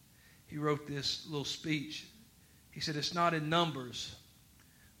 he wrote this little speech. He said, it's not in numbers,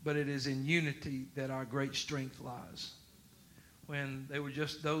 but it is in unity that our great strength lies. When they were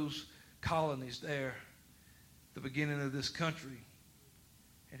just those colonies there at the beginning of this country,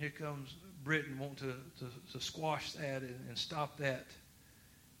 and here comes Britain wanting to squash that and stop that.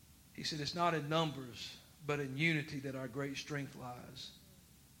 He said, it's not in numbers, but in unity that our great strength lies.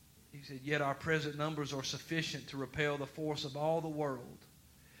 He said, yet our present numbers are sufficient to repel the force of all the world.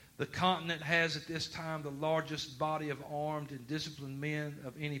 The continent has at this time the largest body of armed and disciplined men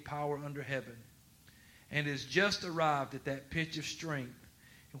of any power under heaven, and is just arrived at that pitch of strength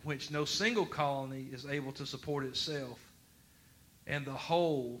in which no single colony is able to support itself, and the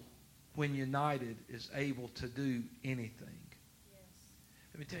whole, when united, is able to do anything.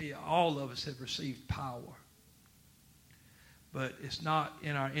 Let me tell you, all of us have received power, but it's not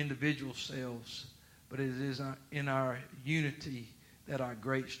in our individual selves, but it is in our unity that our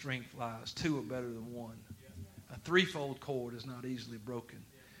great strength lies. Two are better than one. A threefold cord is not easily broken.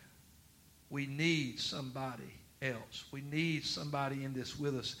 We need somebody else. We need somebody in this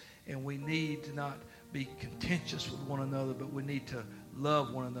with us. And we need to not be contentious with one another, but we need to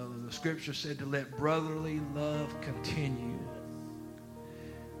love one another. The scripture said to let brotherly love continue.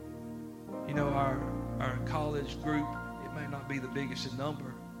 You know, our college group, it may not be the biggest in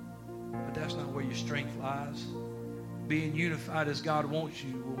number, but that's not where your strength lies. Being unified as God wants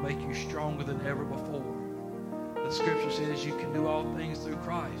you will make you stronger than ever before. The scripture says you can do all things through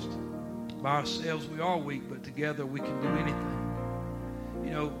Christ. By ourselves we are weak, but together we can do anything. You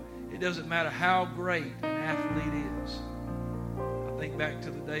know, it doesn't matter how great an athlete is. I think back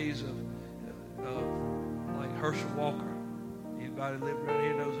to the days of like Herschel Walker. Anybody that lived around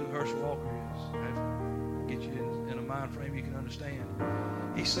here knows who Herschel Walker is. I'll get you in a mind frame you can understand.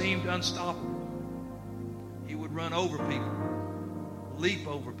 He seemed unstoppable. He would run over people, leap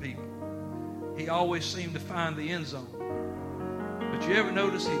over people. He always seemed to find the end zone. But But you ever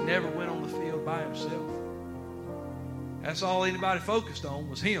notice he never went on the field by himself? That's all anybody focused on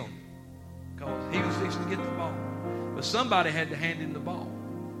was him, because he was fixing to get the ball. But somebody had to hand him the ball.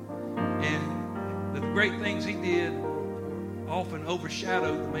 And the great things he did often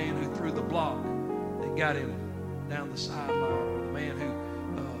overshadowed the man who threw the block that got him down the sideline, or the man who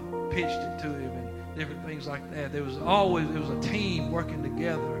pitched it to him, and different things like that. It was a team working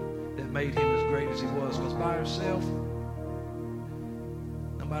together that made him as great as he was. Because by himself,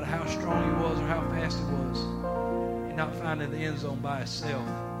 no matter how strong he was or how fast he was, he's not finding the end zone by himself.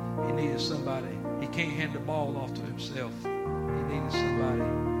 He needed somebody. He can't hand the ball off to himself. He needed somebody.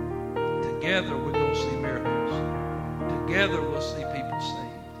 Together we're going to see miracles. Together we'll see people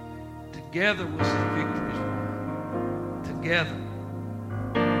saved. Together we'll see victories won. Together.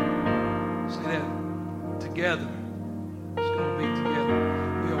 Say that. Together. It's going to be together.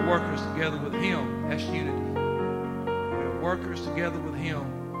 We are workers together with Him. That's unity. We are workers together with Him.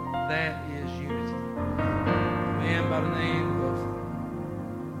 That is unity. A man by the name of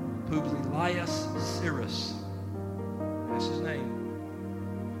Publius Cyrus. That's his name.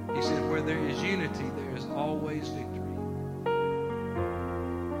 He said, where there is unity, there is always victory.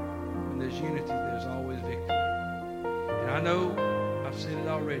 When there's unity, there's always victory. And I know, I've said it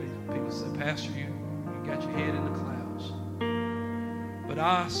already. People say, Pastor, you got your head in the clouds. But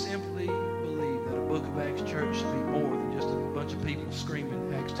I simply believe that a Book of Acts church should be more than just a bunch of people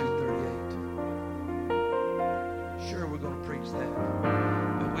screaming Acts 2:38. Sure, we're going to preach that.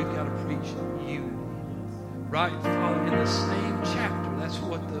 But we've got to preach unity. Right, Father, in the same chapter, that's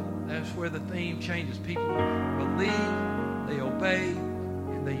where the theme changes. People believe, they obey,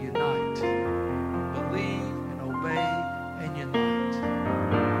 and they unite. Believe and obey and unite.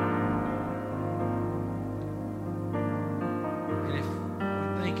 And if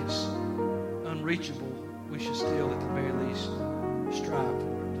we think it's unreachable, we should still, at the very least, strive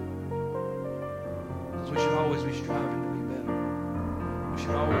for it. Because we should always be striving to be better. We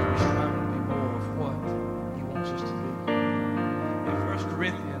should always be striving to be more of what He wants us to be. In 1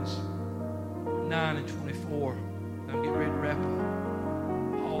 Corinthians 9:24, I'm getting ready to wrap up.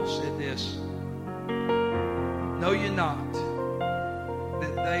 Paul said this, know ye not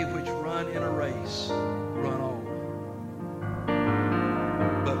that they which run in a race run all,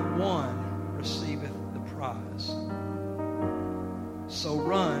 but one receiveth the prize. So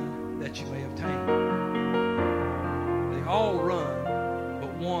run that you may obtain. They all run,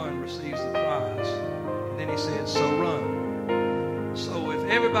 but one receives the prize. And then he said, so run. So if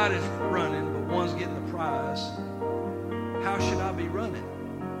everybody's running, but one's getting the prize, how should I be running?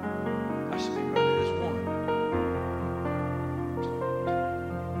 I should be running as one.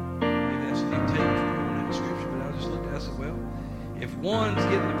 Maybe that's a new take from the scripture, but I just looked at it and said, well, if one's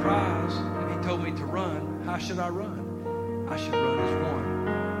getting the prize and He told me to run, how should I run? I should run as one.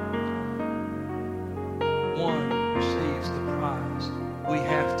 One receives the prize. We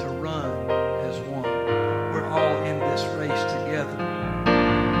have to run as one. We're all in this race together.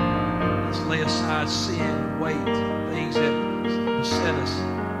 Let's lay aside sin, weight, things that beset us.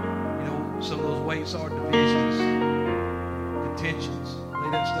 You know, some of those weights are divisions, contentions. Lay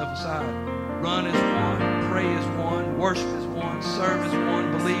that stuff aside. Run as one, pray as one, worship as one, serve as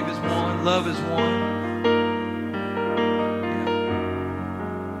one, believe as one, love as one.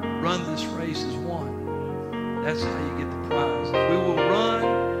 Yeah. Run this race as one. That's how you get the prize. If we will run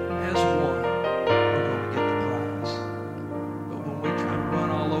as one, we're going to get the prize. But when we try to run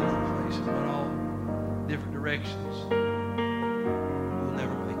all over the place and run all different directions, we'll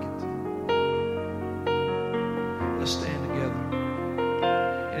never make it. Let's stand together.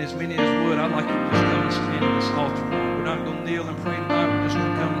 And as many as would, I'd like you to just come and stand at this altar. We're not going to kneel and pray tonight. We're just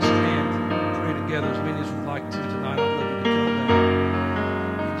going to come and stand and pray together. As many as would like to tonight, I'd love you to come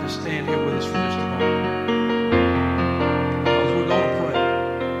down and just stand here with us for just a moment.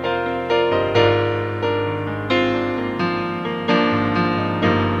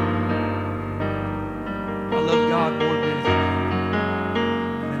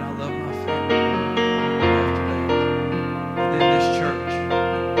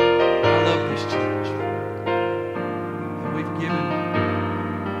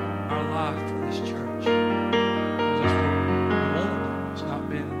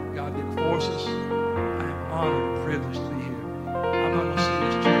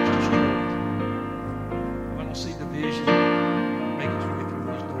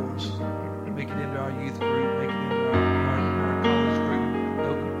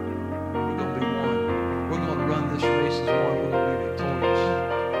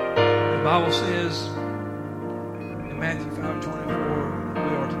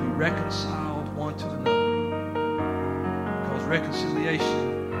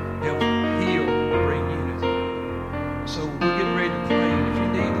 reconciliation helps heal and bring unity. So we're getting ready to pray. And if you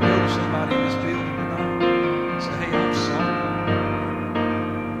need to go to somebody in this building tonight and say, hey, I'm sorry.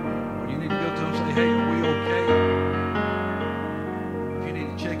 Or you need to go to them and say, hey, are we okay? If you need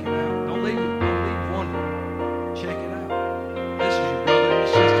to check it out, don't leave wondering. Check it out. This is your brother and your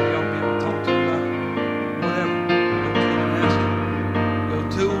sister. Y'all be able to talk to them about whatever. Go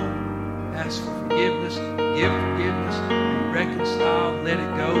to them, ask for forgiveness, give forgiveness, be reconciled, let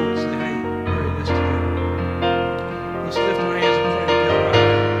it go, and say, hey, we're in this together. Let's lift our hands and pray together right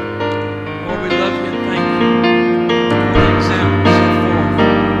now. Lord, we love you and thank you for the example you set forth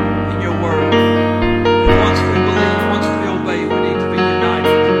in your word. And once we believe, once we obey, we need to be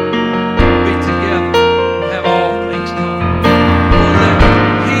united, be together, have all things common. Lord, let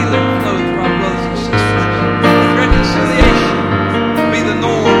healing flow through our brothers and sisters. Let reconciliation be the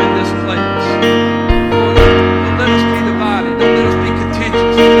norm in this place. Lord, don't let us be divided. Don't let us be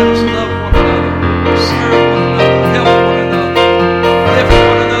contentious. Don't let us love one another, serve one another, help one another, lift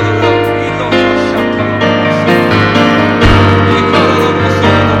one another up.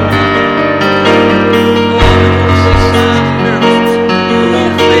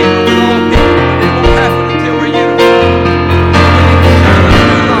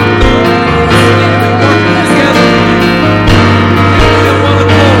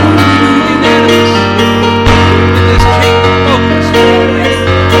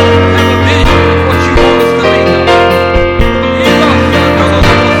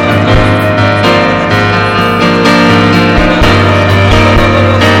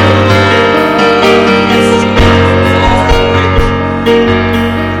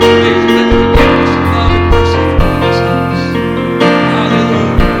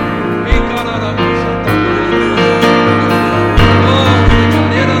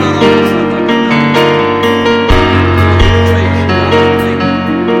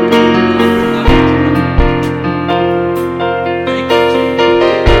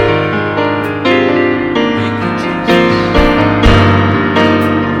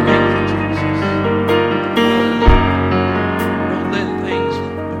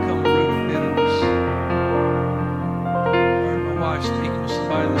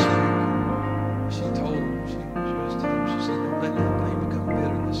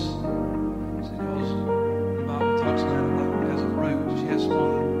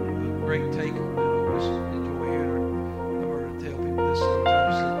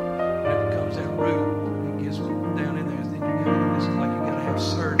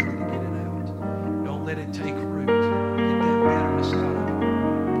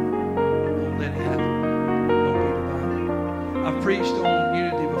 Preached on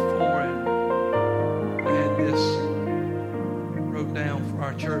unity before, and I had this wrote down for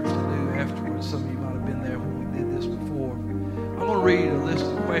our church to do afterwards. Some of you might have been there when we did this before. I'm going to read a list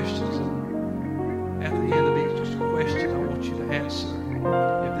of questions, and at the end of each question, I want you to answer.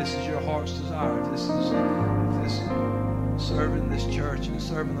 If this is your heart's desire, if this is serving this church and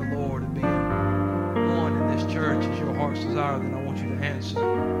serving the Lord and being one in this church is your heart's desire, then I want you to answer,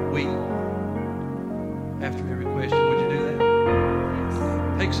 we. After every question, would you do that?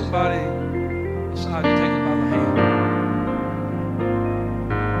 Take somebody aside and take them by the hand.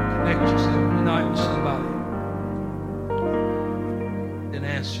 Connect yourself, unite with somebody. Then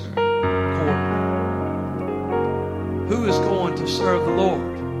answer accordingly. Who is going to serve the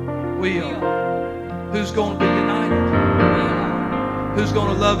Lord? We are. Who's going to be united? We are. Who's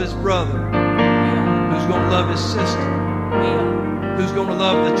going to love his brother? We are. Who's going to love his sister? We are. Who's going to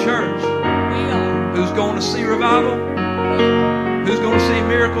love the church? We are. Who's going to see revival? We are. Who's going to see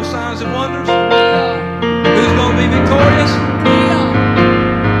miracle signs and wonders? We are. Who's going to be victorious? We are.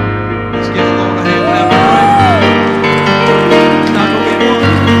 Let's give the Lord a hand clap of praise. It's not going to be one.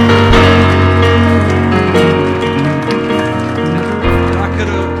 I could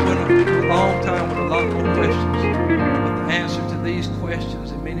have went a long time with a lot more questions, but the answer to these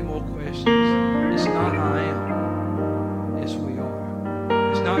questions and many more questions is not I am. It's we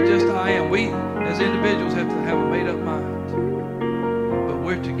are. It's not just I am. We as individuals have to have a made up mind.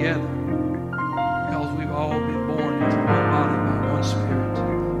 We're together because we've all been born into one body by one spirit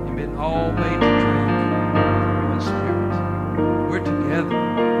and been all made to drink one spirit. We're together.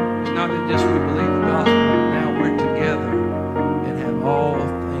 It's not that just we believe the gospel. Now we're together and have all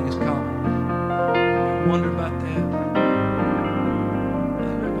things common. You wonder about that?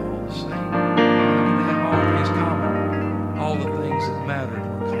 They're all the same. They have all things common. All the things that matter are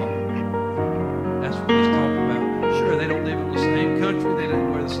common. That's what he's talking about. Sure, they don't live in the same country. They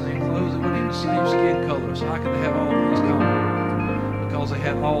don't wear the same clothes. They weren't even the same skin color. So how can they have all things common? Because they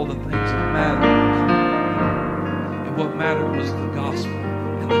have all the things that matter. And And what mattered was the gospel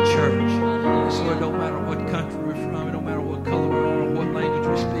and the church. So it don't matter what country we're from, it don't matter what color we are, what language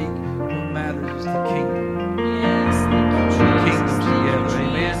we speak. What matters is the kingdom. Yes, thank you, The Jesus. kingdom's together.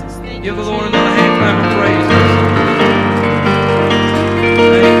 Thank you, Amen. Jesus. Thank Give the you, Lord Jesus. another hand clap of praise.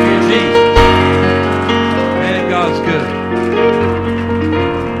 Thank you, Jesus. Man, God's good.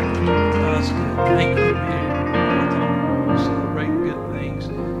 God's good. Thank you for being here. We're celebrating good things.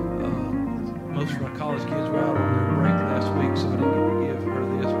 Most of our college kids were out on their break last week, so I didn't get to give her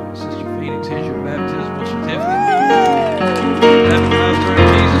this. But Sister Phoenix, here's your baptismal certificate. Baptized her in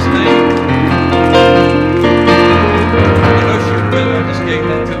Jesus' name. I know she was with her. I just gave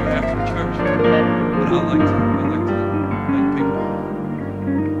that to her after church. But I like to